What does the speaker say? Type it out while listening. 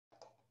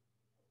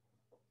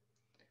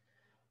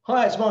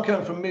Hi, it's Mark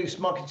Owen from Moose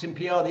Marketing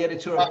PR, the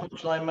editor of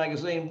Punchline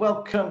magazine.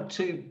 Welcome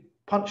to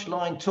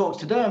Punchline Talks.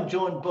 Today I'm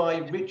joined by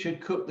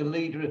Richard Cook, the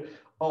leader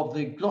of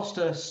the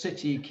Gloucester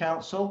City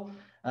Council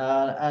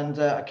and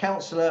a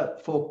councillor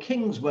for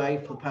Kingsway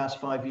for the past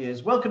 5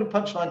 years. Welcome to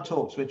Punchline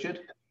Talks,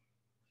 Richard.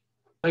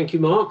 Thank you,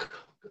 Mark.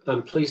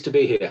 I'm pleased to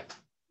be here.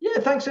 Yeah,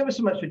 thanks ever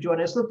so much for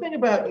joining us. The thing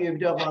about you, if you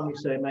don't mind me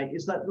saying, mate,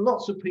 is that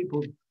lots of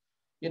people,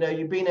 you know,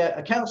 you've been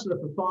a councillor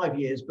for 5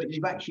 years, but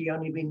you've actually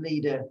only been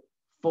leader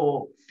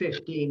for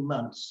 15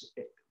 months.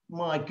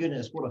 My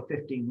goodness, what a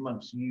 15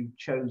 months you've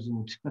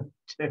chosen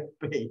to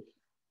be.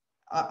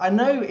 I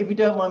know, if you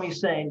don't mind me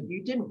saying,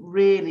 you didn't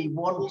really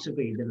want to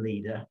be the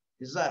leader.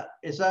 Is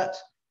that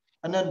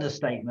an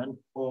understatement,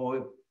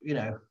 or, you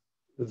know?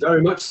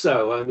 Very much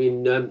so. I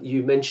mean,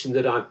 you mentioned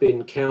that I've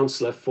been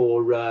councillor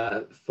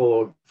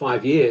for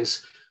 5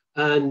 years,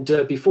 and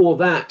before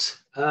that,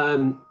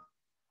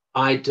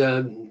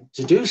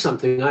 to do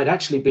something, I'd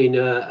actually been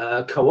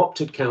a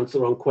co-opted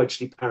councillor on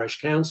Cllr Parish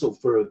Council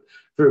for a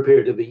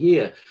period of a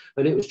year.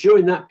 And it was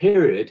during that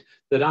period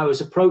that I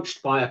was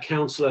approached by a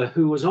councillor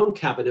who was on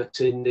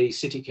cabinet in the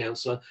city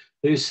council,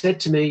 who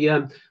said to me,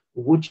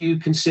 would you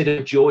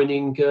consider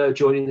joining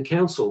the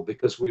council?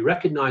 Because we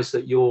recognise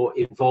that you're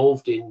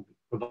involved in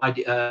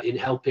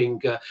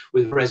helping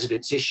with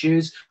residents'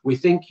 issues. We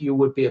think you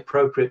would be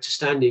appropriate to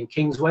stand in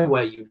Kingsway,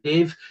 where you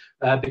live,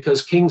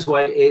 because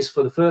Kingsway is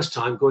for the first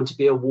time going to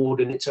be a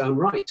ward in its own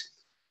right.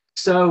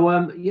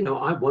 So, you know,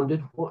 I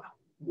wondered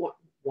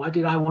why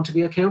did I want to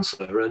be a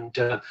councillor? And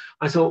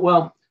I thought,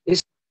 well,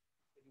 it's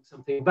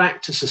something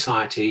back to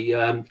society,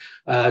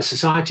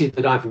 society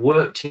that I've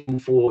worked in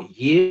for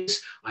years.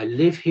 I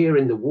live here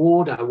in the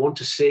ward. I want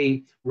to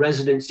see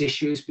residents'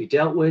 issues be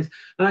dealt with.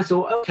 And I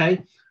thought,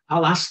 okay,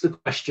 I'll ask the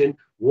question,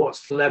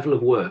 what's the level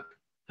of work?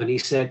 And he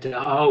said,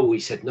 oh, he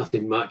said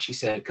nothing much. He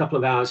said a couple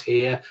of hours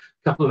here,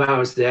 a couple of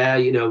hours there,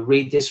 you know,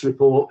 read this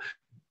report,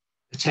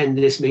 attend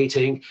this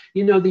meeting,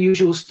 you know, the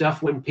usual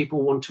stuff when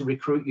people want to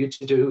recruit you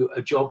to do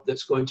a job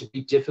that's going to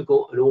be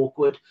difficult and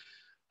awkward.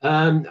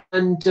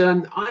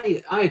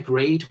 I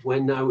agreed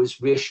when I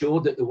was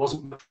reassured that there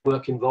wasn't much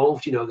work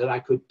involved, you know, that I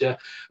could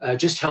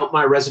just help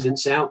my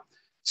residents out.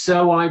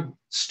 So I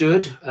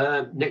stood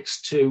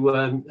next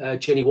to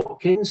Jenny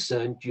Watkins,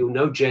 and you'll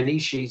know Jenny.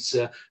 She's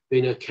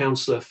been a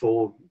councillor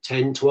for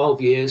 10,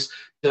 12 years,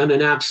 done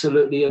an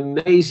absolutely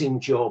amazing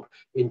job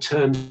in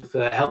terms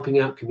of helping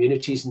out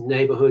communities and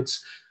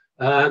neighbourhoods.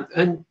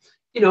 And,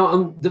 you know,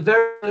 on the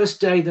very first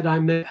day that I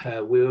met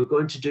her, we were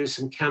going to do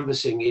some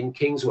canvassing in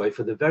Kingsway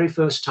for the very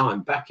first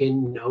time back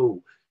in,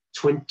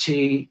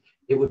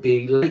 it would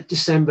be late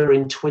December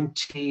in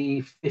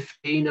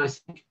 2015, I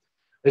think.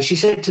 And she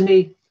said to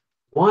me,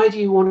 why do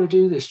you want to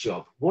do this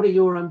job? What are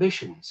your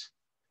ambitions?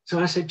 So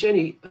I said,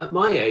 Jenny, at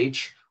my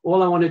age,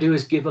 all I want to do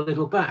is give a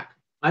little back.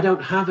 I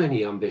don't have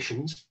any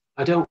ambitions.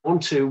 I don't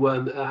want to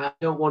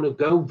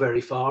go very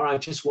far. I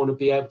just want to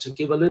be able to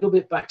give a little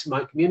bit back to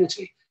my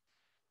community.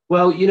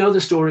 Well, you know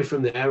the story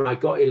from there. I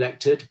got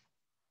elected,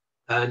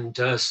 and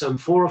some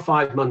 4 or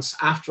 5 months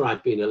after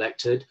I'd been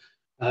elected,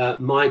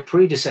 my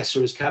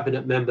predecessor as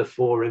cabinet member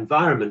for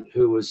environment,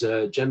 who was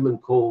a gentleman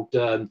called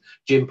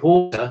Jim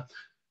Porter,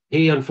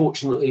 he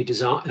unfortunately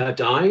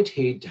died.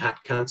 He'd had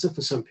cancer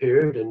for some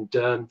period,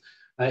 and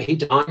he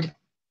died.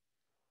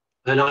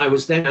 And I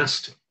was then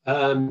asked,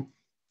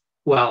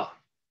 well,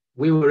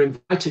 we were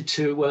invited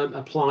to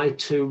apply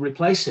to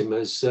replace him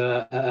as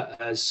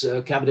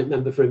a cabinet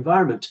member for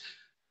environment.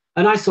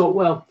 And I thought,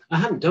 well, I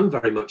hadn't done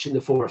very much in the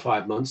 4 or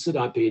 5 months that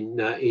I've been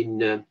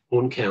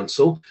on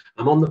council.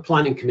 I'm on the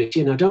planning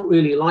committee, and I don't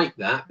really like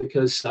that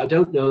because I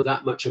don't know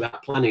that much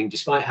about planning,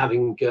 despite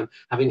having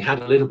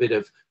had a little bit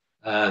of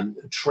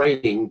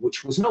training,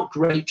 which was not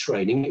great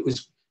training. It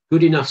was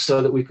good enough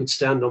so that we could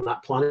stand on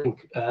that planning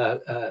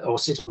or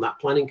sit on that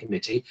planning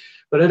committee,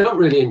 but I don't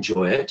really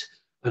enjoy it.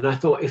 And I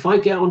thought, if I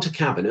get onto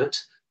cabinet,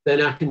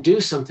 then I can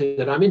do something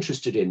that I'm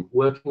interested in,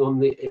 working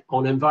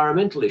on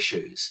environmental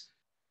issues.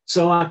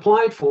 So I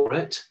applied for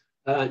it,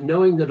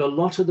 knowing that a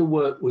lot of the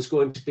work was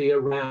going to be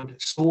around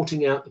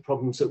sorting out the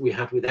problems that we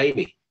had with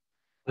Amy.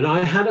 And I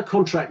had a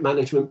contract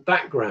management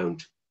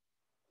background.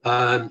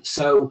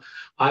 So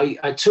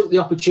I took the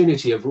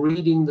opportunity of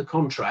reading the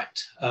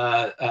contract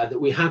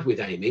that we had with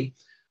Amy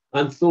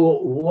and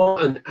thought,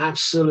 what an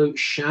absolute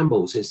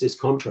shambles is this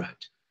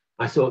contract.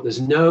 I thought there's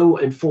no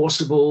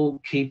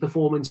enforceable key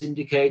performance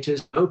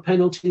indicators, no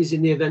penalties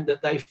in the event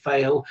that they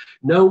fail,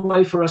 no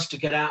way for us to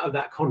get out of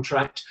that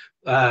contract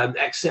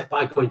except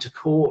by going to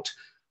court.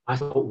 I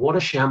thought, what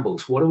a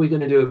shambles. What are we going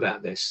to do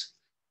about this?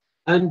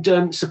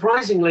 And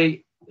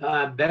surprisingly,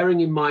 bearing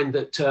in mind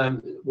that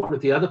one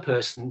of the other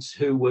persons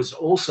who was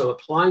also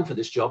applying for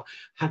this job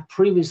had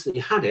previously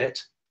had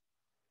it,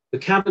 the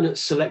cabinet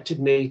selected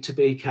me to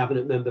be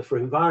cabinet member for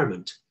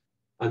environment.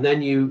 And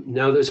then, you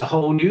know, there's a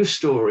whole new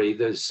story.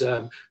 There's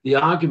the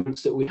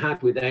arguments that we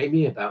had with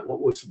Amy about what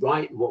was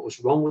right and what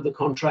was wrong with the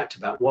contract,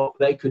 about what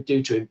they could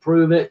do to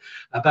improve it,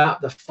 about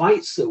the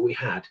fights that we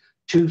had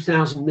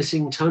 2,000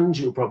 missing tons,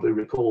 you'll probably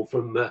recall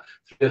from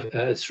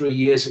 3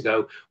 years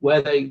ago,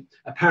 where they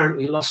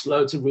apparently lost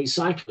loads of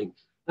recycling.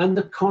 And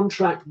the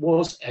contract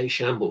was a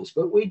shambles,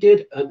 but we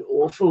did an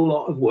awful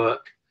lot of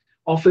work.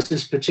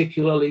 Officers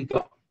particularly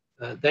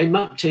they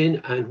mucked in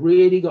and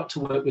really got to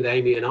work with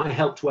Amy, and I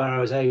helped where I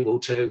was able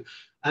to.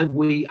 And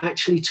we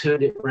actually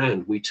turned it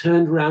around. We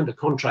turned around a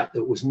contract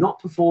that was not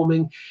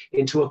performing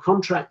into a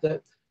contract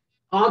that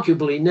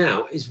arguably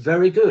now is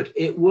very good.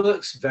 It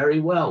works very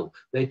well.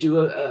 They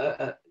do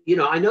you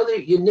know, I know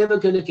that you're never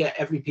going to get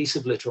every piece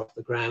of litter off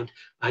the ground.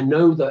 I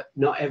know that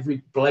not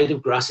every blade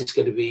of grass is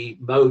going to be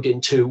mowed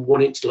into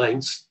 1-inch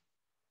lengths.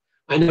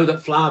 I know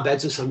that flower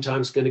beds are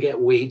sometimes going to get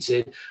weeds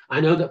in. I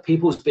know that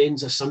people's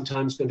bins are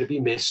sometimes going to be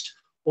missed.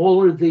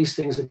 All of these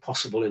things are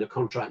possible in a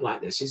contract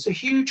like this. It's a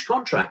huge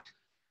contract.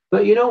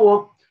 But you know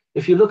what?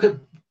 If you look at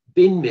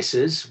bin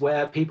misses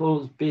where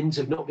people's bins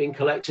have not been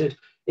collected,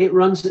 it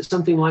runs at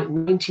something like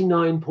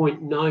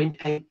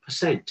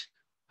 99.98%.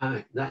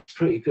 That's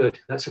pretty good.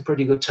 That's a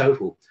pretty good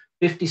total.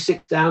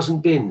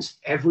 56,000 bins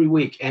every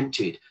week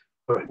emptied,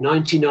 or at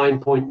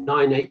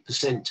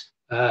 99.98%.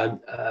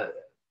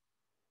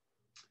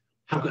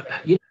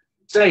 You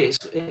say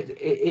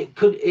it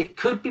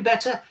could be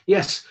better,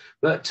 yes,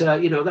 but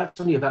you know, that's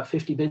only about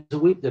 50 bins a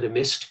week that are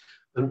missed,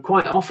 and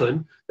quite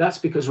often that's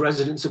because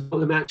residents have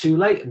put them out too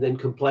late and then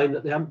complain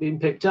that they haven't been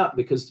picked up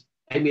because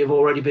Amy have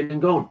already been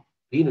and gone,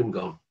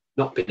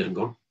 not been and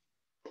gone.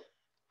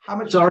 How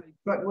much? Sorry,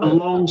 a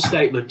long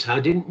statement. I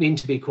didn't mean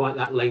to be quite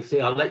that lengthy.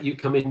 I'll let you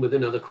come in with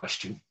another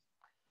question.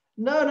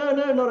 No,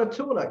 not at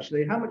all,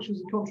 actually. How much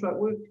was the contract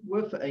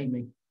worth for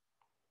Amy?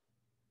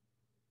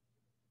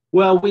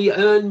 Well, we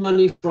earn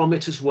money from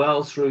it as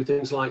well through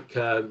things like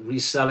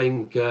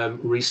reselling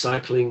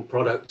recycling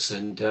products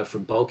and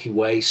from bulky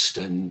waste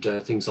and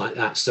things like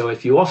that. So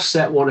if you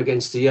offset one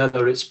against the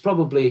other, it's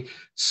probably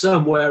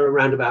somewhere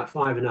around about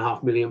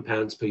 £5.5 million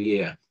per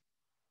year.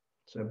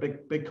 So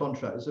big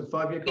contract. Is it a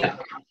 5-year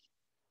contract? Yeah.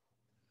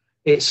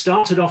 It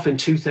started off in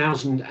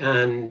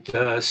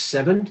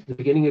 2007, the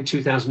beginning of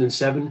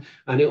 2007,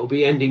 and it will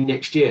be ending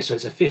next year. So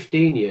it's a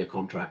 15-year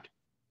contract.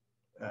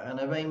 And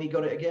have Amy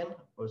got it again,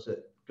 or is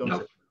it?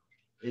 No,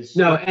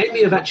 no.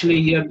 Amy have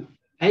actually.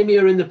 Amy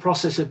are in the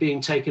process of being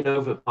taken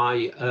over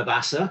by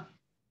Vassar.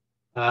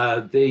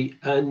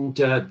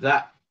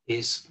 That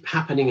is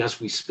happening as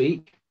we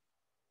speak.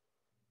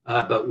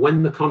 But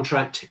when the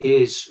contract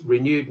is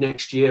renewed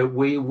next year,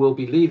 we will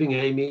be leaving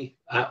Amy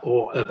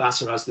or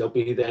Vassar as they'll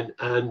be then,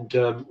 and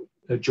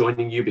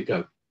joining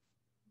Ubico.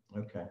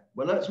 Okay.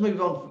 Well, let's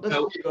move on. Let's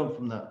move on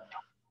from that.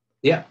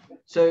 Yeah.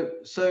 So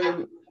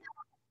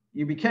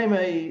you became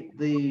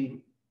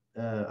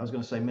I was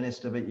going to say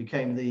minister, but you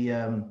became the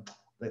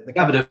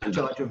cabinet in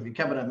charge of your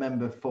cabinet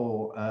member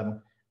for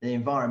the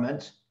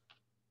environment.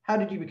 How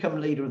did you become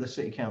leader of the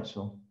city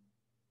council?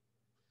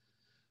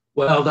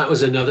 Well, that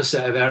was another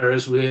set of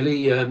errors,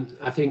 really.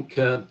 I think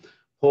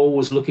Paul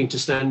was looking to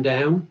stand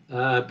down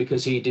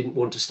because he didn't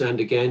want to stand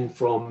again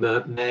from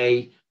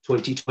May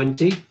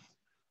 2020.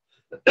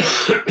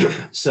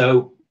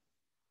 So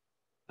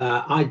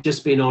I'd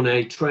just been on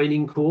a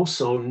training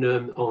course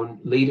on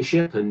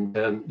leadership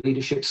and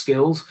leadership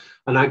skills,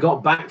 and I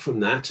got back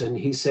from that, and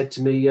he said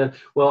to me,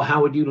 "Well,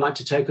 how would you like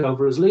to take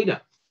over as leader?"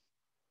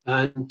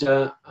 And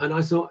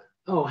I thought,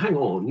 "Oh, hang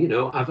on, you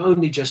know, I've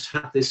only just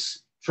had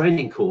this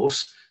training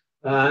course,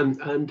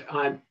 and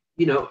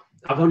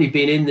I've only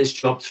been in this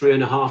job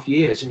 3.5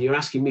 years, and you're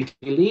asking me to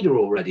be leader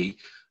already."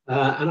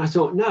 And I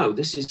thought, no,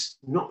 this is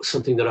not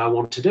something that I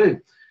want to do.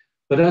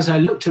 But as I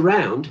looked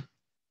around,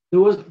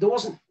 there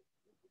wasn't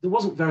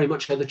very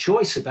much other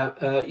choice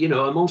about,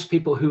 amongst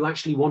people who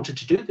actually wanted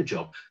to do the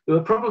job. There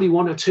were probably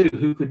 1 or 2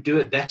 who could do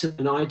it better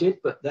than I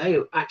did, but they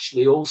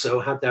actually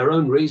also had their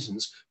own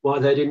reasons why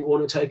they didn't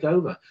want to take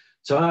over.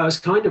 So I was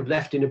kind of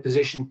left in a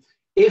position,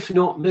 if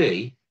not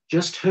me,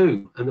 just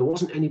who? And there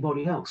wasn't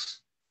anybody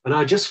else. And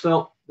I just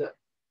felt that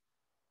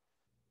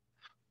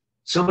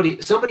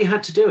somebody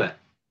had to do it.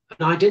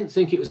 And I didn't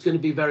think it was going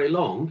to be very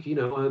long,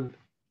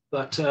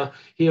 but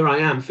here I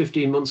am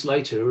 15 months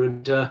later,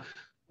 and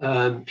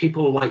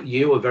people like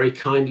you are very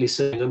kindly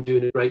saying I'm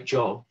doing a great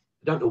job.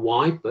 I don't know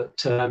why,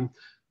 but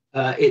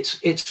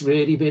it's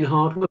really been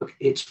hard work.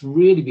 It's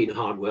really been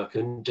hard work,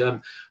 and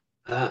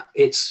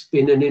it's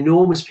been an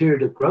enormous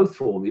period of growth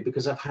for me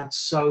because I've had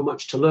so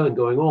much to learn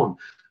going on.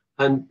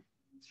 And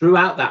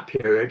throughout that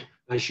period,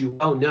 as you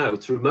well know,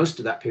 through most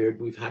of that period,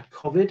 we've had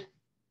COVID,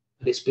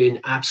 and it's been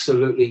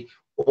absolutely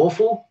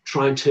awful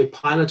trying to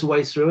pilot a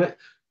way through it.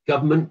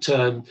 Government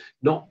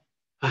not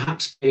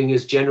perhaps being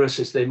as generous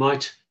as they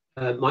might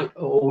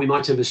we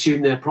might have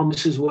assumed their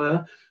promises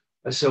were.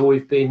 So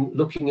we've been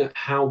looking at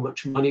how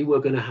much money we're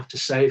going to have to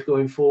save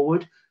going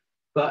forward.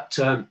 But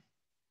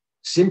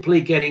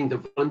simply getting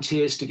the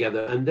volunteers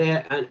together, and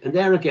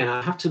there again,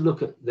 I have to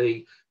look at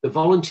the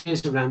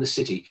volunteers around the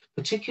city,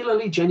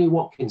 particularly Jenny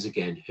Watkins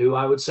again, who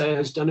I would say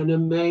has done an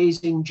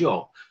amazing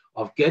job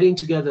of getting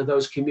together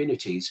those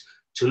communities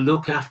to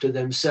look after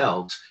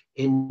themselves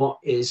in what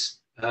is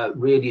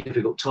really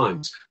difficult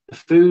times. The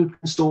food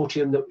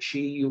consortium that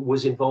she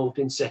was involved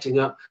in setting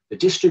up, the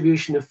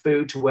distribution of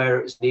food to where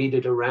it was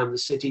needed around the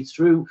city,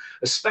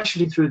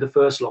 especially through the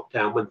first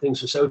lockdown when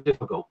things were so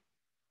difficult.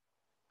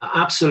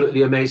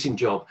 Absolutely amazing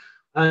job.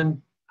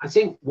 And I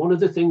think one of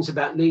the things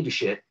about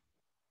leadership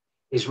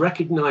is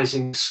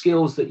recognizing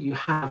skills that you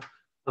have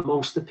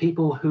amongst the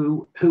people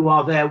who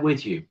are there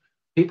with you.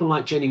 People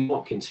like Jenny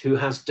Watkins, who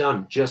has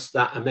done just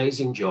that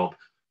amazing job.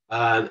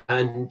 I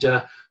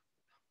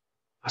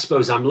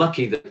suppose I'm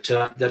lucky that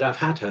I've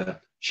had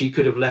her. She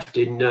could have left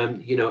in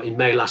in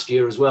May last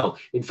year as well.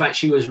 In fact,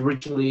 she was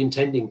originally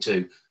intending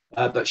to,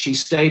 but she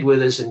stayed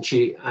with us, and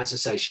she, as I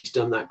say, she's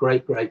done that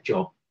great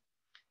job.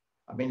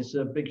 I mean, it's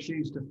a big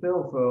shoes to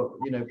fill for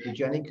for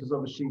Jenny, because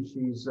obviously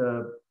she's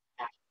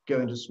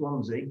going to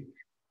Swansea,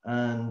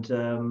 and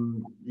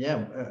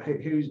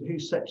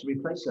who's set to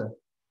replace her?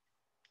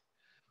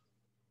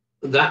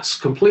 That's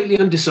completely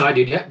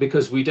undecided yet,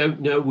 because we don't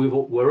know.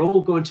 We're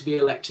all going to be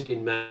elected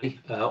in May,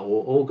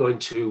 or all going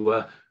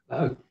to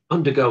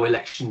undergo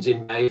elections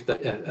in May,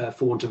 for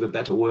want of a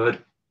better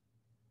word.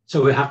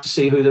 So we have to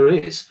see who there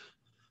is.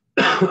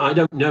 I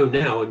don't know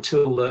now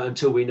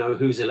until we know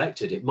who's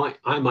elected.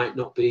 I might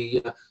not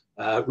be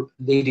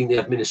leading the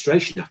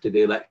administration after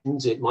the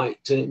elections. It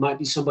might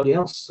be somebody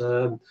else.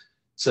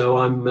 So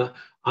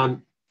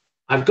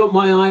I've got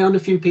my eye on a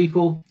few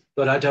people,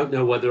 but I don't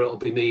know whether it'll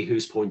be me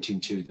who's pointing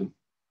to them.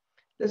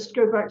 Let's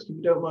go back, if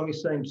you don't mind me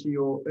saying, to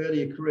your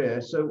earlier career.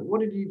 So what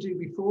did you do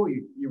before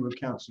you were a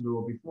councillor,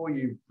 or before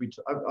you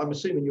retired? I'm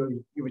assuming you're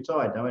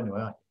retired now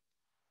anyway, aren't you?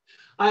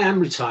 I am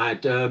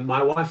retired.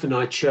 My wife and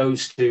I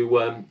chose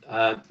to,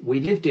 we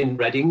lived in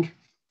Reading,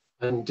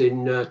 and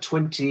in late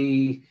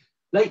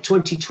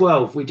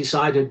 2012, we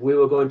decided we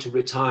were going to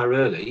retire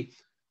early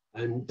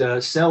and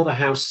sell the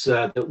house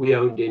that we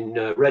owned in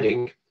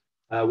Reading,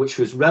 which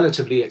was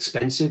relatively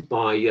expensive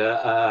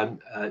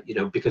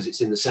because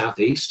it's in the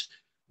southeast.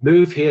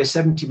 Move here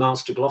 70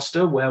 miles to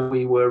Gloucester, where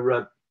we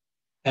were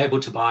able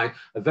to buy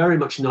a very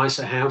much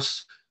nicer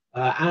house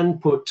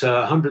and put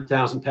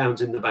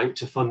 £100,000 in the bank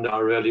to fund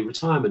our early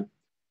retirement.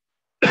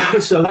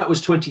 So that was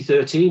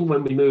 2013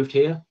 when we moved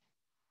here.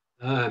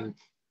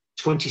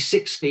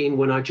 2016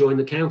 when I joined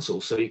the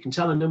council. So you can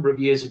tell a number of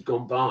years had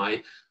gone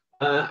by,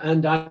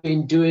 and I've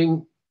been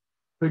doing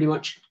pretty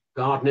much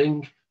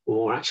gardening,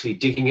 or actually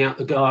digging out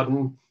the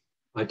garden.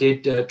 I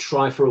did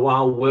try for a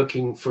while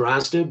working for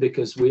Asda,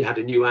 because we had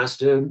a new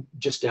Asda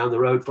just down the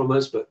road from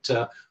us, but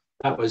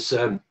that was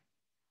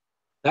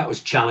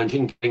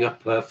challenging, getting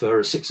up for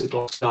a 6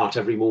 o'clock start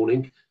every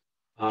morning.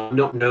 I'm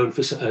not known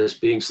as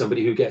being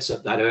somebody who gets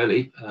up that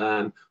early.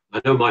 I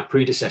know my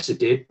predecessor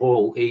did,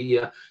 Paul.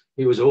 He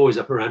was always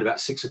up around about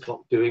 6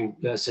 o'clock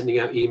sending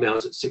out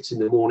emails at 6 in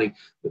the morning,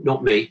 but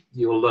not me.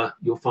 You'll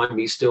find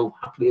me still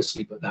happily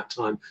asleep at that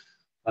time.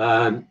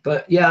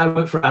 But yeah, I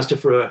worked for Asda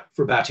for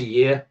about a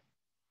year.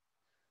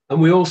 And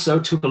we also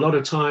took a lot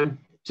of time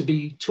to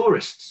be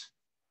tourists.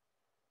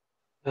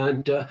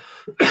 And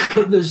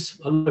there's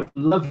a lot of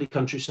lovely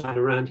countryside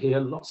around here,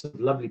 lots of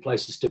lovely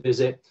places to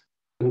visit.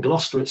 And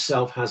Gloucester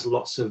itself has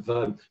lots of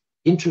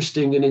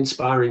interesting and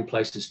inspiring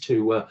places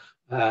to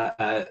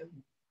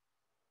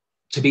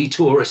be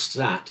tourists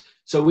at.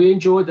 So we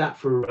enjoyed that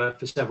for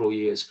several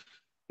years.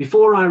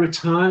 Before I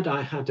retired,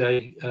 I had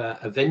a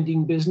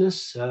vending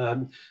business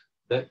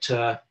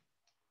that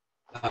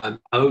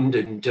owned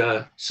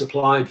and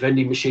supplied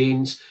vending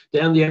machines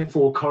down the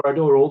M4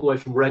 corridor, all the way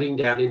from Reading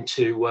down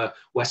into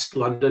West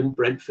London,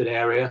 Brentford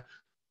area.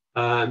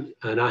 And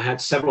I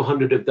had several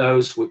hundred of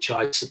those, which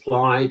I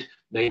supplied,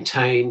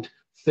 maintained,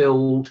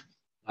 filled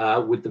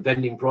with the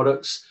vending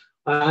products.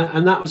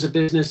 And that was a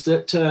business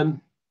that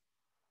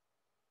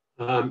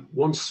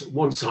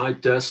once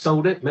I'd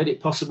sold it, made it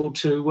possible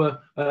to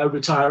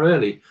retire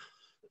early.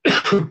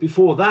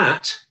 Before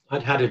that,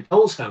 I'd had a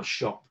doll's house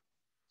shop,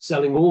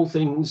 selling all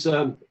things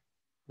that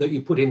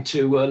you put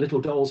into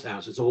little dolls'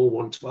 houses, all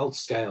 1/12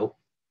 scale.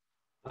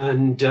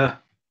 And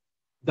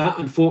that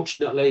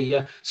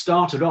unfortunately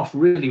started off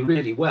really,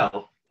 really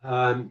well.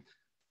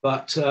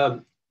 But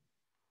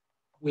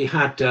we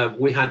had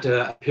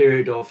a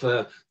period of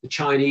the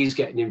Chinese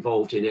getting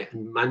involved in it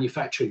and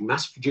manufacturing,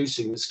 mass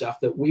producing the stuff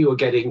that we were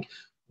getting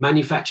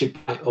manufactured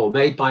or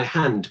made by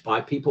hand by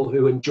people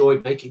who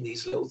enjoyed making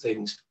these little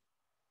things,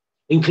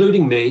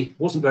 including me.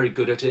 Wasn't very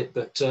good at it,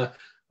 but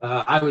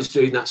I was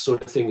doing that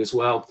sort of thing as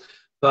well.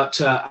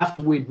 But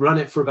after we'd run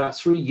it for about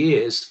 3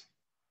 years,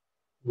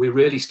 we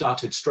really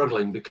started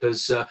struggling,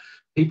 because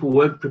people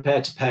weren't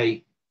prepared to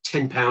pay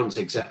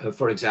 £10,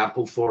 for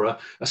example, for a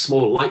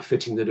small light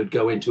fitting that would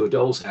go into a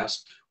doll's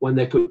house, when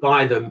they could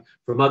buy them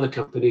from other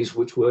companies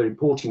which were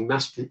importing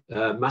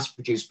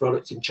mass-produced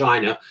products in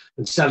China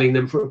and selling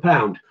them for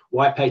 £1.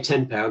 Why pay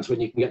 £10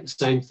 when you can get the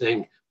same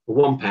thing for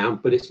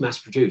 £1, but it's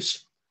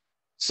mass-produced?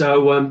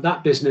 So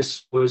that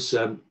business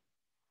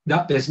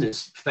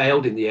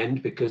failed in the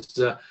end, because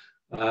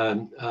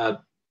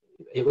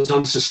it was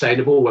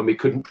unsustainable when we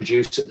couldn't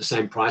produce at the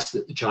same price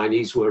that the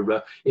Chinese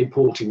were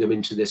importing them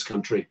into this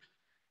country.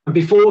 And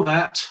before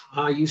that,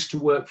 I used to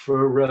work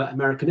for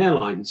American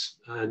Airlines,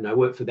 and I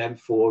worked for them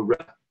for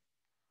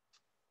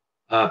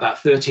about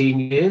 13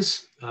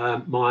 years.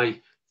 My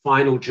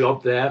final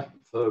job there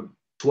for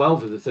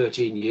 12 of the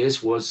 13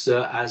 years was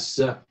as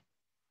the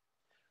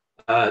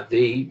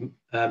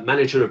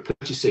manager of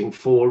purchasing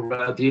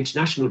for the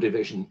international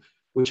division,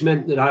 which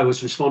meant that I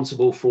was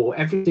responsible for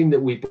everything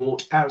that we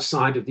bought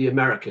outside of the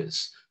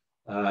Americas,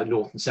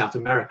 North and South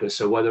America.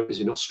 So whether it was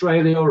in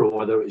Australia or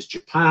whether it was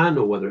Japan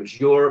or whether it's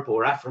Europe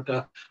or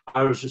Africa,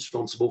 I was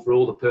responsible for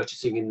all the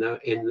purchasing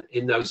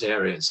in those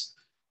areas.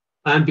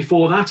 And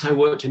before that, I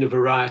worked in a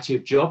variety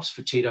of jobs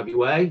for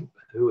TWA,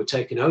 who were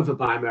taken over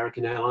by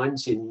American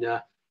Airlines in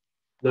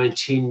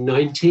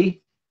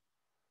 1990.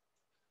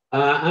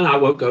 And I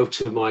won't go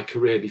to my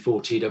career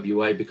before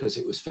TWA because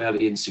it was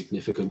fairly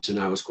insignificant and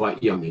I was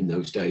quite young in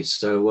those days.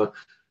 So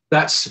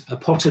that's a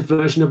potted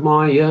version of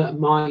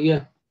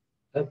my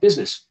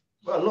business.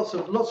 Well, lots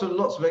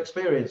of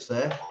experience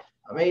there.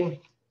 I mean,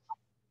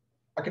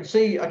 I can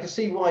see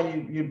why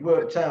you'd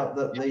worked out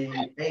that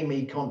the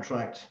Amy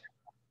contract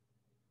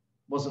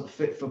wasn't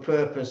fit for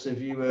purpose if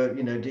you were,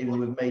 dealing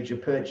with major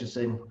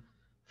purchasing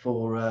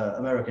for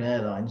American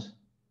Airlines.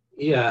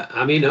 Yeah,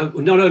 I mean,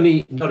 not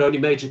only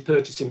major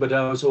purchasing, but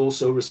I was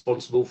also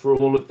responsible for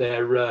all of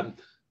their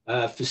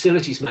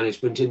facilities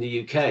management in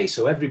the UK.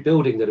 So every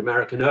building that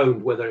American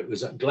owned, whether it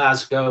was at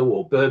Glasgow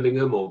or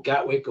Birmingham or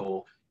Gatwick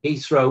or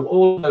Heathrow,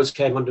 all those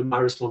came under my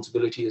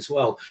responsibility as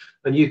well.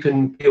 And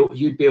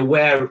you'd be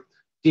aware,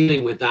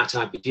 dealing with that,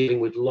 I'd be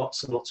dealing with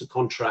lots and lots of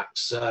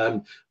contracts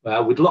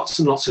with lots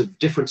and lots of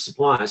different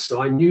suppliers.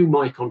 So I knew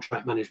my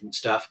contract management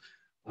stuff.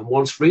 And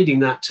once reading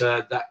that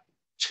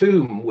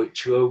tome,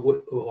 which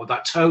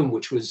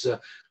was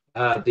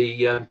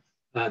the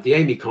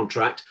Amy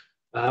contract,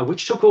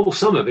 which took all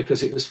summer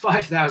because it was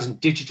 5,000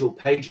 digital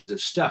pages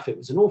of stuff. It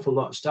was an awful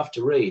lot of stuff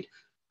to read,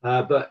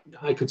 but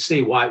I could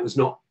see why it was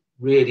not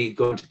really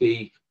going to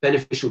be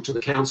beneficial to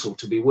the council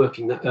to be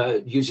working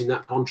that, using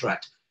that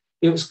contract.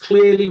 It was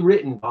clearly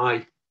written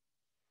by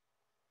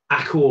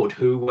Accord,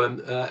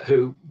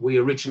 who we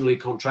originally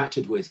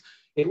contracted with.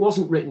 It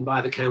wasn't written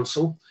by the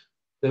council.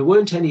 There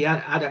weren't any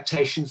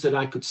adaptations that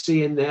I could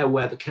see in there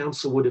where the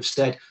council would have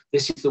said,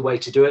 this is the way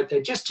to do it.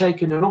 They'd just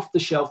taken an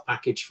off-the-shelf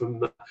package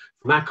from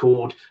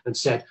Accord and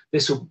said,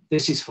 this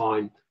is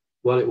fine.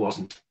 Well, it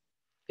wasn't.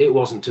 It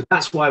wasn't. And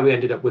that's why we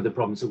ended up with the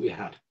problems that we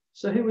had.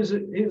 So who was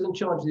in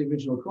charge of the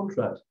original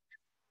contract?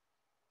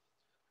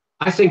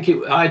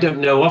 I don't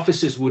know.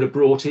 Officers would have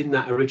brought in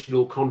that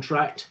original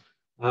contract.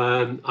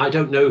 I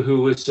don't know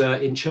who was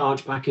in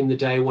charge back in the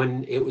day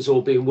when it was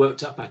all being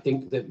worked up. I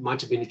think there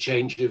might have been a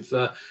change of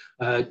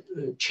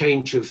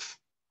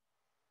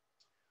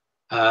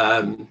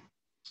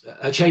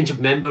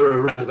member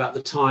around about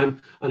the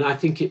time, and I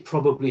think it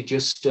probably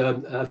just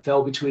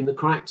fell between the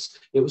cracks.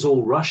 It was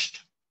all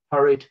rushed,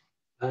 hurried,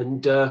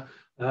 and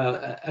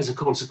as a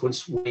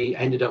consequence, we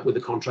ended up with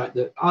a contract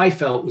that I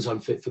felt was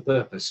unfit for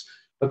purpose.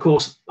 Of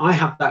course, I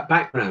have that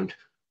background.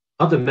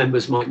 Other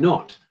members might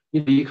not.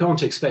 You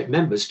can't expect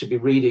members to be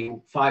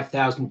reading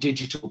 5,000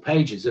 digital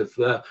pages of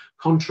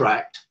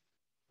contract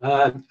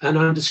and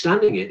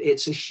understanding it.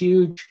 It's a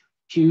huge,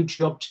 huge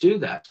job to do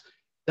that.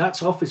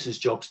 That's officers'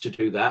 jobs to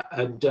do that.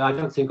 And I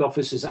don't think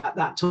officers at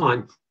that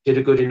time did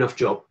a good enough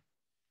job.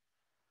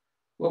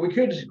 Well, we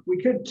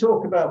could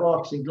talk about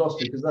marketing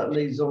Gloucester because that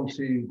leads on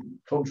to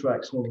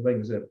contracts and all the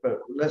things. But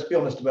let's be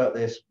honest about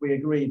this. We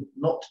agreed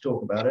not to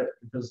talk about it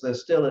because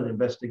there's still an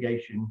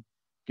investigation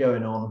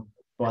going on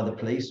by the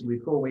police.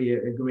 Before we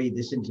agreed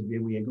this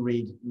interview, we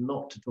agreed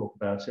not to talk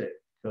about it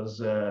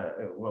because,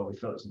 well, we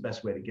felt it's the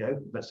best way to go.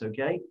 That's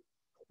okay.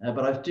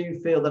 But I do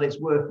feel that it's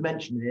worth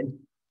mentioning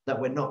that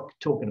we're not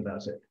talking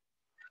about it.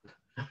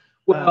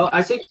 Well,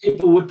 I think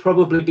people would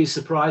probably be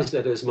surprised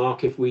at us,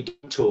 Mark, if we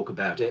don't talk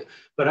about it.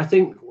 But I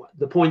think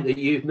the point that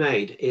you've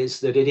made is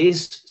that it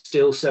is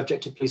still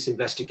subject to police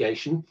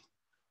investigation.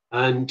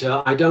 And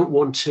I don't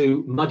want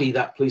to muddy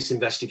that police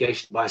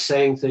investigation by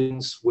saying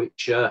things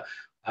which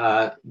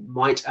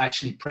might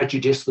actually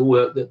prejudice the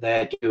work that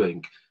they're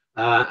doing.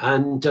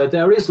 And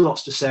there is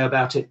lots to say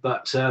about it,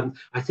 but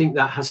I think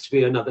that has to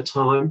be another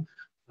time.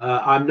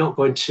 I'm not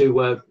going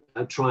to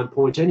try and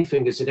point any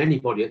fingers at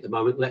anybody at the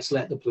moment. Let's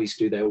let the police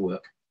do their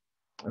work.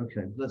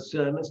 Okay, let's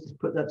just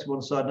put that to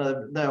one side.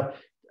 Now,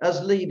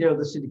 as leader of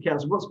the City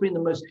Council, what's been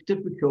the most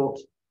difficult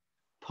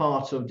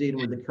part of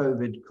dealing with the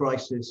COVID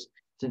crisis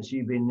since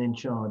you've been in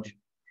charge?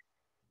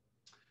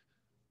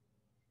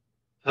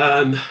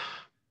 I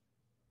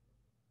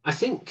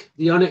think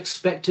the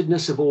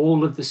unexpectedness of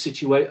all of the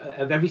situation,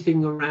 of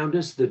everything around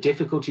us, the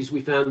difficulties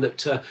we found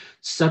that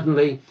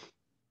suddenly,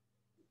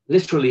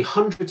 literally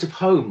hundreds of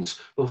homes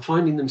were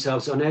finding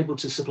themselves unable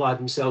to supply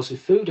themselves with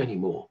food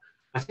anymore.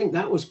 I think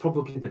that was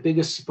probably the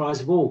biggest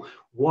surprise of all.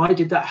 Why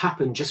did that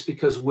happen just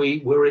because we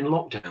were in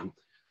lockdown?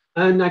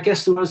 And I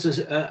guess there was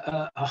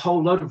a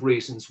whole lot of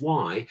reasons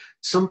why.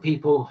 Some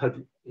people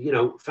had,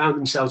 found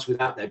themselves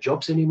without their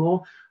jobs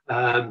anymore.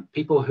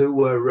 People who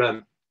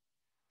were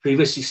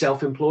previously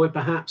self-employed,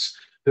 perhaps.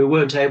 who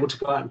weren't able to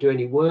go out and do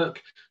any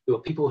work. There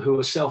were people who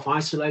were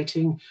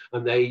self-isolating,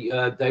 and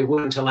they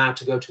weren't allowed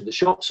to go to the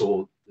shops,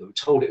 or they were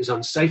told it was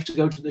unsafe to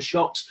go to the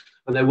shops,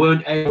 and they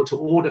weren't able to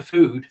order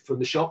food from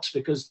the shops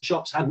because the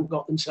shops hadn't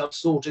got themselves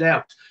sorted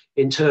out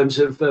in terms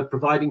of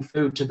providing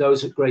food to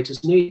those at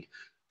greatest need.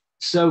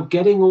 So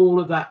getting all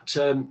of that,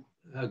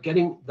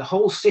 getting the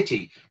whole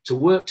city to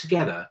work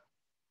together,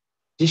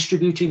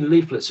 distributing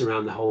leaflets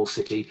around the whole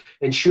city,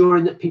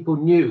 ensuring that people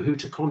knew who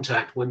to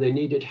contact when they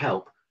needed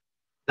help.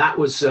 That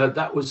was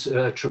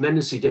a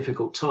tremendously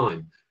difficult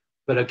time.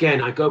 But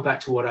again, I go back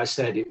to what I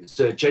said. It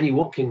was Jenny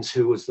Watkins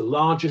who was the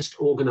largest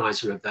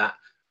organizer of that.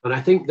 And I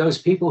think those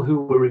people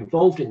who were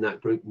involved in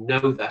that group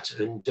know that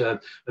and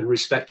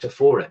respect her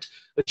for it.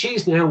 But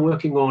she's now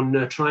working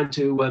on trying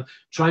to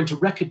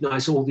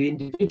recognise all the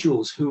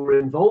individuals who were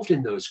involved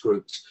in those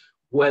groups,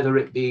 whether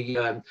it be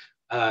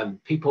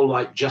people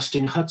like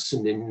Justin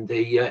Hudson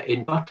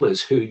in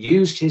Butlers, who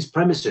used his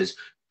premises,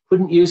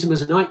 couldn't use them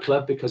as a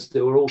nightclub because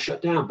they were all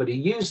shut down, but he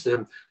used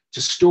them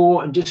to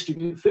store and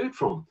distribute food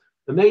from.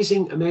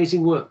 Amazing,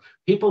 amazing work.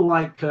 People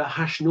like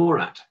Hash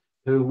Norat,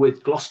 who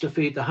with Gloucester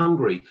Feed the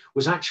Hungry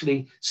was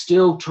actually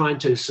still trying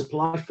to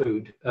supply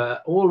food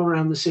all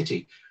around the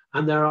city.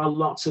 And there are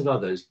lots of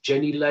others.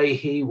 Jenny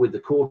Leahy with the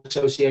Court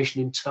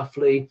Association in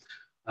Tuffley,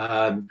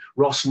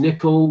 Ross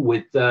Nichol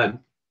with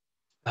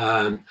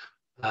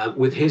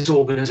his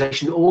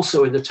organisation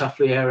also in the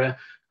Tuffley area.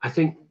 I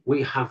think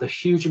we have a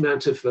huge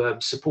amount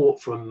of support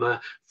from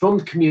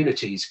the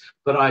communities.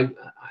 But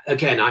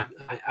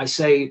I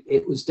say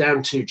it was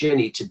down to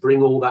Jenny to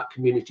bring all that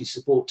community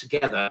support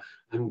together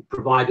and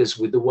provide us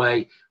with the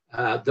way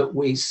that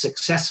we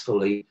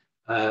successfully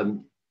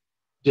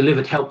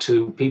delivered help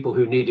to people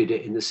who needed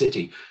it in the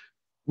city.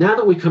 Now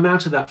that we come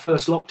out of that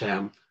first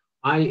lockdown,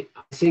 I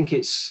think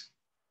it's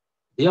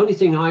the only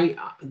thing I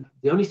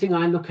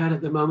look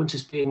at the moment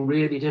as being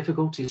really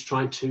difficult is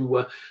trying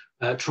to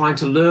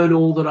learn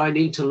all that I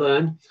need to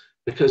learn,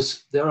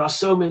 because there are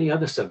so many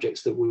other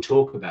subjects that we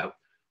talk about.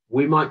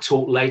 We might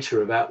talk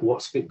later about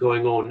what's been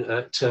going on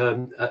at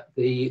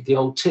the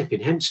old tip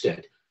in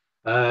Hempstead.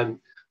 And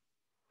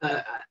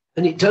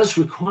it does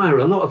require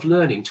a lot of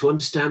learning to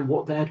understand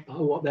what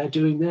they're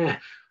doing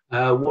there.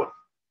 I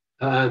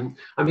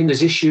mean,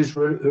 there's issues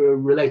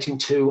relating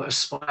to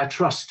Aspire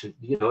Trust, at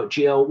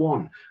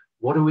GL1.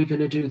 What are we going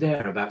to do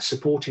there about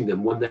supporting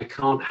them when they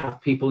can't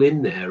have people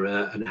in there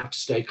and have to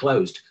stay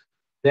closed?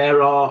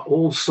 There are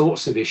all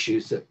sorts of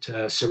issues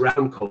that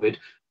surround COVID,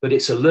 but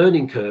it's a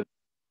learning curve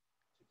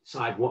to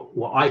decide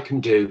what I can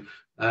do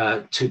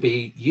to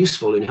be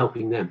useful in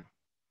helping them.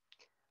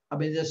 I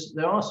mean,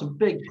 there are some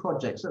big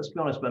projects, let's be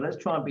honest, but let's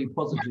try and be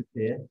positive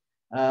here.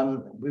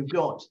 We've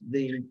got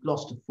the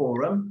Gloucester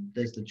Forum,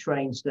 there's the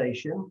train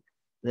station,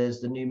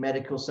 there's the new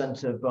medical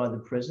centre by the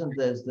prison,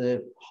 there's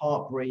the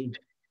Hartbury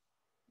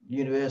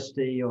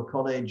University or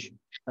college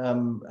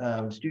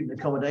student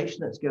accommodation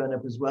that's going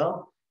up as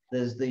well.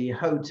 There's the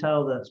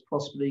hotel that's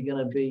possibly going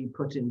to be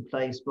put in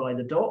place by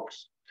the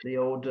docks, the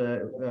old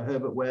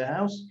Herbert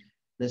warehouse.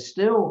 There's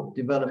still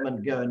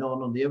development going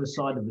on the other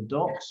side of the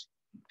docks.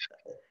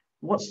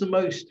 What's the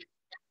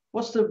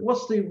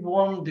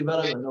one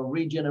development or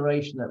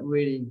regeneration that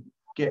really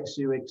gets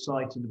you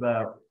excited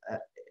about?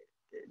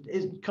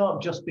 It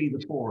can't just be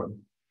the Forum.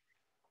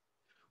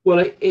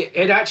 Well,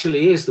 it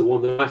actually is the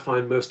one that I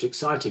find most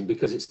exciting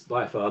because it's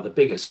by far the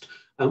biggest,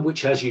 and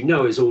which, as you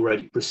know, is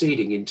already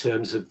proceeding in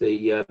terms of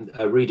the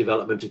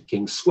redevelopment of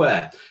King's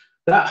Square.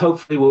 That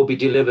hopefully will be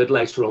delivered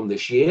later on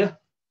this year.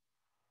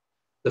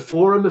 The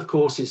Forum, of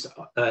course, is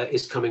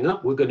coming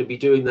up. We're going to be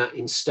doing that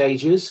in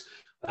stages,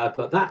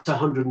 but that's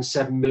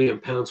 £107 million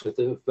worth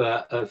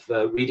of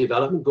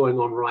redevelopment going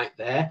on right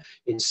there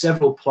in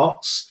several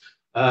plots.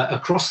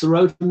 Across the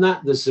road from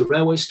that, there's the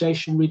railway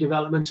station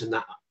redevelopment and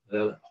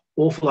that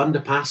awful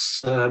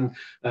underpass,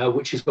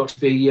 which has got to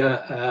be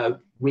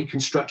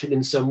reconstructed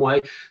in some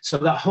way. So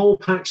that whole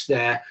patch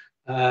there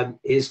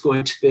is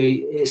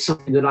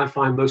something that I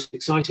find most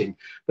exciting.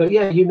 But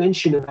yeah, you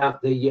mentioned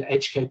about the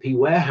HKP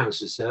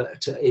warehouses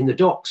in the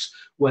docks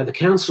where the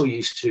council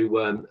used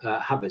to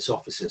have its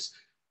offices.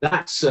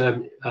 That's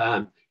in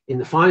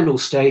the final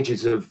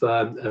stages of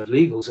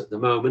legals at the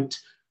moment.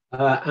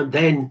 And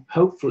then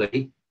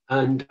hopefully,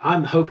 and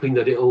I'm hoping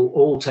that it'll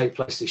all take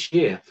place this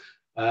year,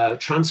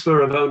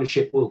 transfer of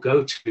ownership will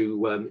go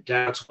to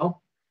Dowdeswell,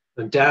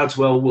 and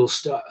Dowdeswell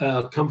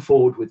will come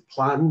forward with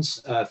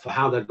plans for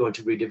how they're going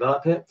to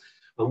redevelop it.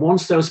 And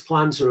once those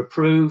plans are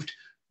approved,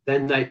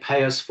 then they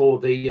pay us for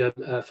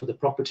the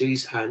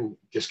properties and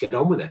just get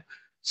on with it.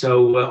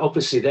 So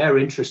obviously their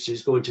interest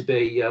is going to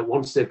be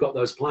once they've got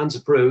those plans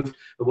approved,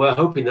 and we're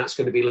hoping that's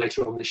going to be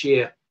later on this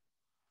year,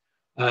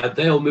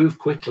 they'll move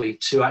quickly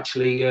to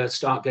actually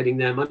start getting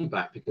their money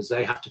back, because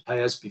they have to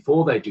pay us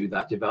before they do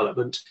that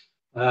development.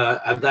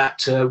 And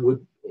that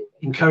would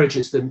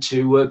encourages them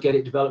to get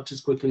it developed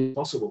as quickly as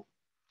possible.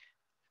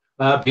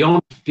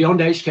 Beyond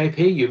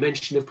HKP, you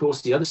mentioned, of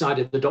course, the other side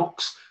of the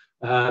docks,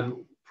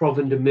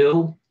 Provender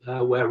Mill,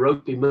 where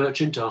Rugby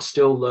Merchant are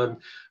still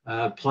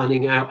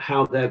planning out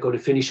how they're going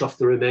to finish off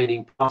the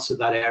remaining parts of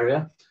that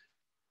area.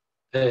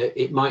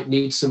 It might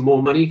need some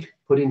more money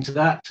put into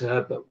that,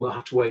 but we'll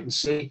have to wait and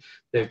see.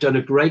 They've done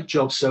a great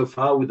job so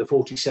far with the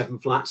 47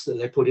 flats that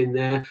they put in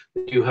there,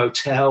 the new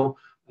hotel,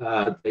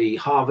 the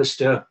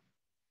Harvester,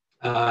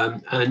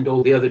 and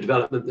all the other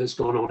development that's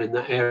gone on in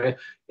that area.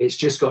 It's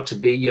just got to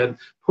be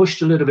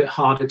pushed a little bit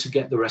harder to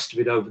get the rest of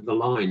it over the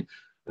line.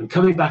 And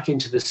coming back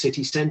into the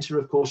city centre,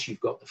 of course,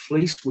 you've got the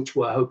Fleece, which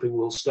we're hoping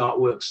will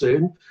start work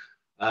soon.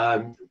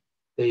 Dowds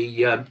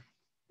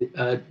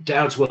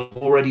will have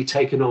already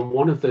taken on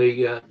one of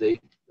the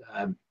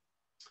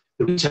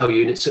retail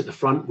units at the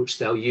front, which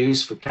they'll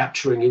use for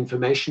capturing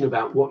information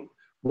about what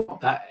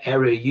that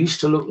area used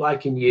to look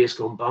like in years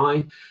gone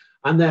by.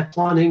 And they're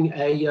planning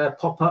a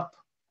pop-up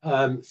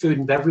food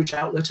and beverage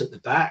outlet at the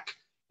back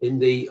in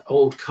the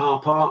old car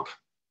park.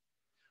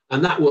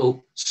 And that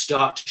will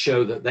start to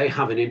show that they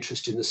have an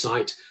interest in the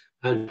site.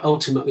 And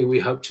ultimately, we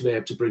hope to be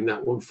able to bring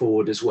that one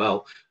forward as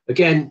well.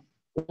 Again,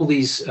 all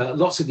these,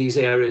 lots of these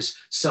areas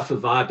suffer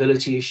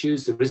viability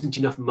issues. There isn't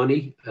enough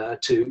money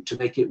to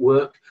make it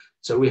work.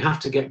 So we have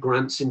to get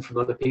grants in from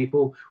other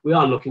people. We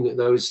are looking at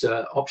those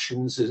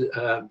options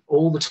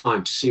all the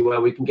time to see where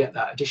we can get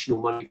that additional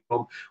money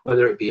from,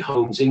 whether it be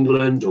Homes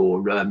England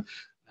or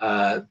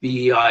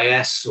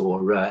BEIS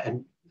or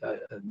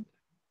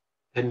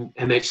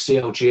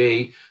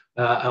MHCLG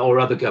or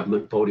other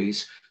government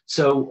bodies.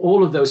 So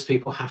all of those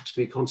people have to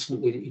be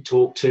constantly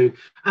talked to,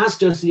 as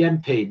does the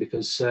MP,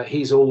 because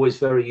he's always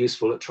very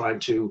useful at trying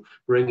to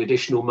bring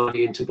additional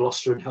money into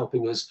Gloucester and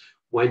helping us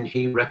when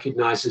he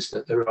recognises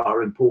that there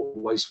are important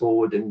ways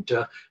forward and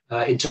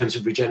in terms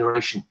of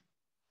regeneration.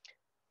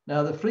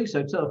 Now, the Fleece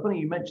Hotel, funny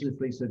you mentioned the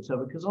Fleece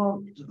Hotel, because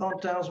aren't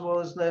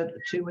Dowswell, is there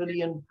 £2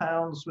 million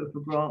worth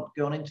of grant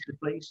gone into the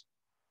Fleece?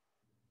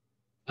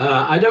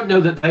 I don't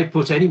know that they've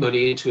put any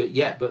money into it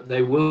yet, but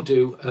they will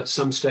do at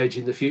some stage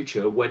in the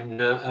future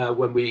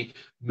when we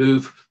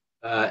move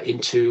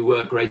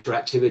into greater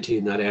activity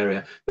in that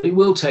area. But it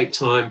will take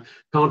time.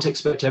 Can't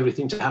expect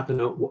everything to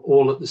happen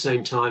all at the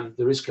same time.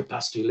 There is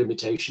capacity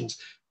limitations,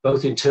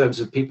 both in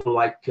terms of people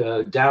like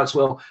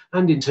Dowswell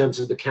and in terms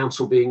of the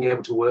council being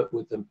able to work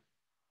with them.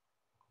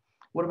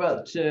 What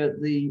about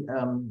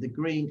the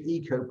Green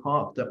Eco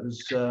Park that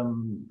was,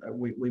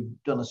 we've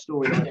done a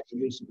story on it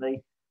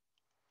recently.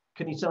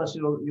 Can you tell us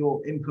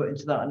your input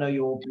into that? I know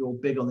you're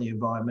big on the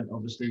environment,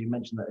 obviously, you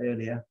mentioned that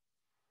earlier.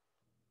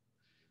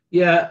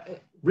 Yeah,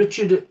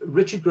 Richard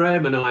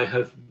Graham and I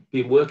have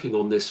been working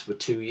on this for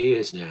 2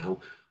 years now,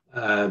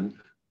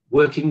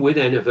 working with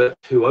Enovert,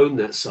 who own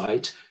that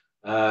site.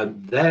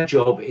 Their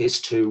job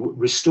is to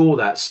restore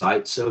that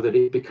site so that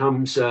it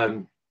becomes,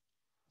 so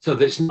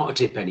that it's not a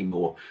tip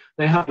anymore.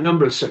 They have a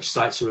number of such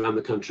sites around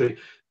the country.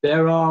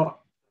 There are,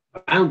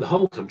 around the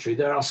whole country,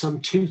 there are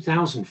some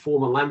 2,000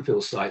 former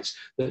landfill sites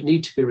that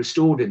need to be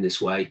restored in this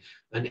way.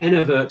 And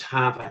Enovert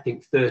have, I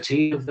think,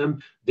 13 of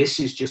them. This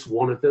is just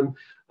one of them.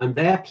 And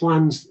their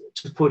plans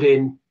to put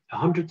in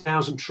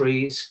 100,000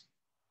 trees,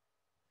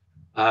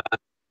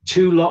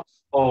 2 lots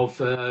of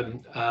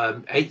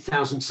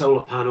 8,000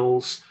 solar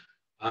panels,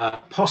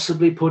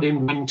 possibly put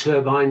in wind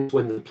turbines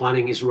when the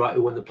planning is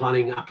right, when the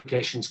planning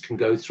applications can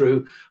go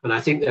through. And I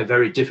think they're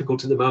very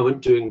difficult at the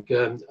moment doing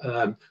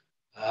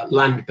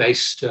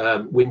land-based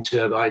wind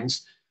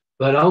turbines.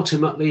 But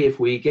ultimately, if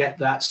we get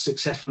that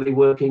successfully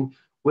working,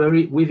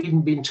 we've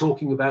even been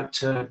talking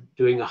about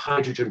doing a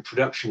hydrogen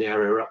production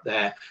area up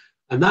there.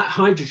 And that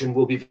hydrogen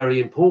will be very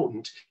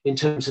important in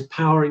terms of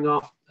powering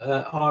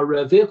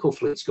our vehicle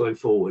fleets going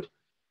forward.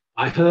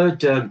 I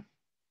heard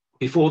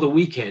before the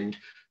weekend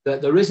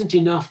that there isn't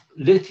enough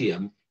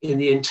lithium in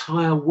the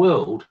entire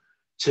world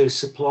to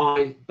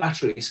supply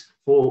batteries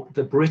for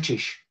the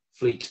British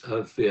fleet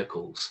of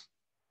vehicles.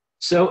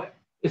 So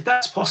if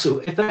that's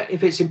possible,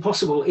 if it's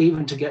impossible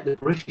even to get the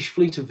British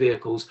fleet of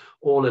vehicles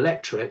all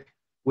electric,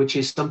 which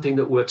is something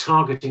that we're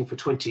targeting for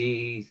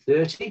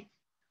 2030,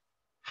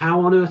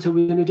 how on earth are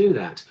we going to do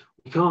that?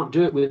 We can't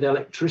do it with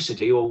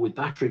electricity or with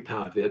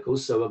battery-powered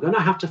vehicles, so we're going to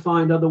have to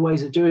find other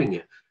ways of doing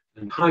it.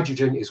 And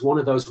hydrogen is one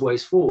of those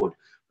ways forward.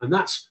 And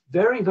that's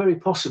very, very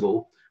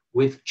possible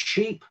with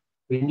cheap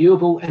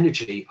renewable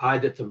energy,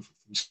 either from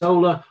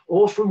solar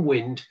or from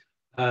wind,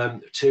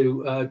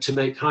 to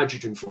make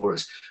hydrogen for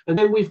us. And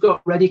then we've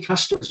got ready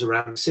customers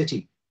around the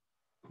city.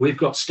 We've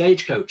got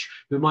Stagecoach,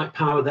 who might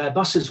power their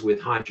buses with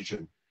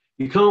hydrogen.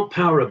 You can't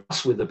power a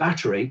bus with a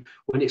battery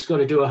when it's got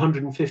to do a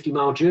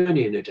 150-mile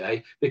journey in a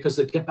day, because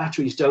the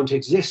batteries don't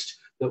exist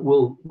that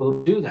will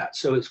do that.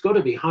 So it's got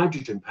to be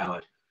hydrogen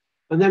powered.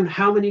 And then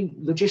how many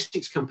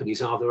logistics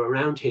companies are there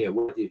around here?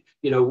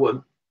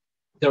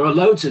 There are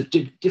loads of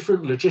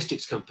different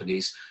logistics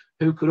companies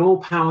who could all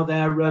power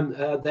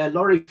their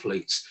lorry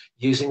fleets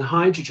using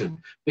hydrogen,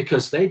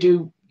 because they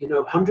do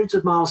hundreds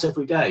of miles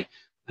every day.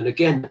 And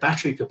again, the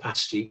battery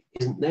capacity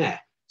isn't there.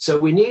 So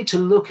we need to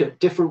look at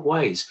different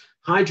ways.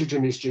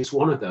 Hydrogen is just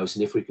one of those.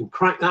 And if we can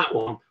crack that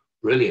one,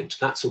 brilliant,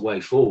 that's a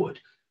way forward.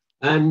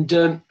 And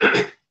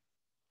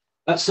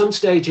at some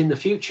stage in the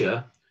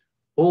future,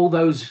 all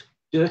those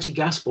dirty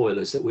gas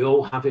boilers that we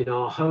all have in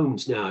our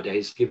homes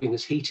nowadays, giving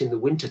us heat in the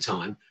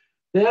wintertime,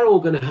 they're all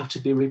going to have to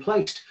be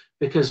replaced,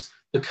 because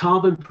the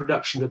carbon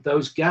production of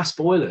those gas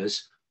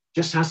boilers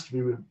just has to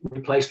be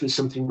replaced with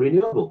something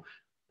renewable.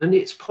 And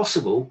it's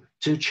possible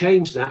to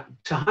change that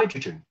to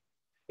hydrogen.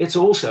 It's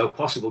also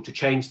possible to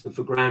change them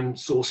for ground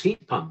source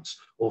heat pumps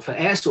or for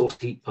air source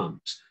heat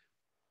pumps.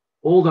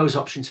 All those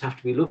options have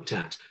to be looked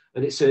at.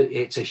 And it's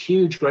a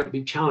huge, great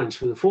big challenge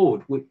for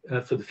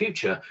the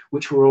future,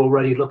 which we're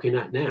already looking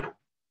at now.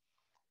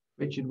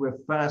 Richard, we're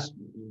fast,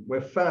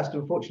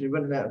 unfortunately,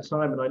 running out of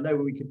time, and I know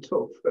we could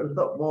talk for a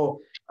lot more.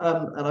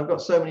 And I've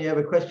got so many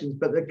other questions,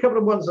 but there are a couple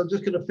of ones I'm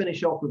just going to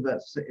finish off with,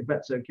 that, if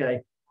that's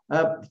okay.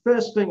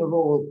 First thing of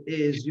all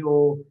is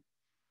your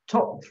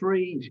top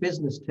 3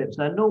 business tips.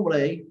 Now,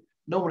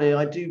 normally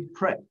I do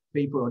prep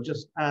people or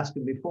just ask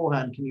them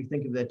beforehand, can you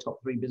think of their top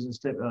 3 business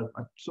tips?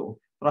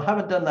 But I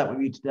haven't done that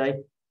with you today.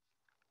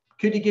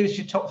 Could you give us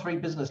your top 3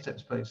 business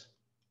tips, please?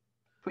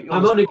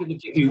 I'm only going to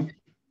give you,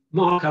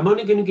 Mark, I'm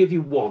only going to give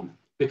you one,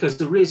 because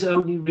there is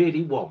only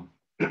really one.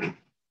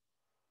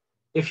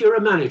 If you're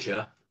a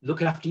manager,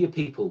 look after your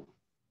people.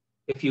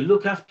 If you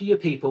look after your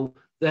people,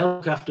 they'll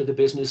look after the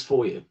business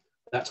for you.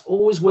 That's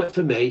always worked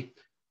for me.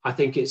 I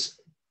think it's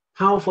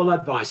powerful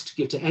advice to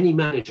give to any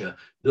manager.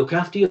 Look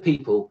after your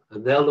people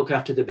and they'll look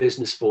after the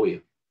business for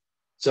you.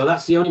 So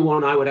that's the only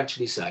one I would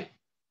actually say.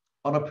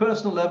 On a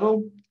personal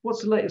level,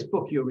 what's the latest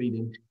book you're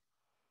reading?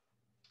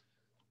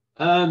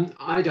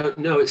 I don't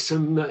know. It's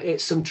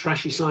some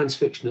trashy science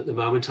fiction at the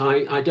moment.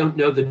 I don't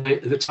know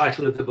the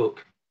title of the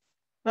book.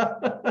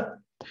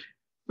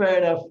 Fair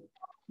enough.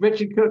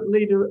 Richard Cook,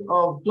 leader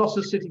of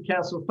Gloucester City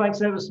Council.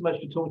 Thanks ever so much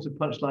for talking to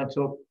Punchline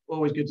Talk.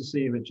 Always good to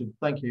see you, Richard.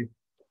 Thank you.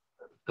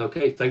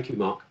 Okay, thank you,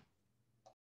 Mark.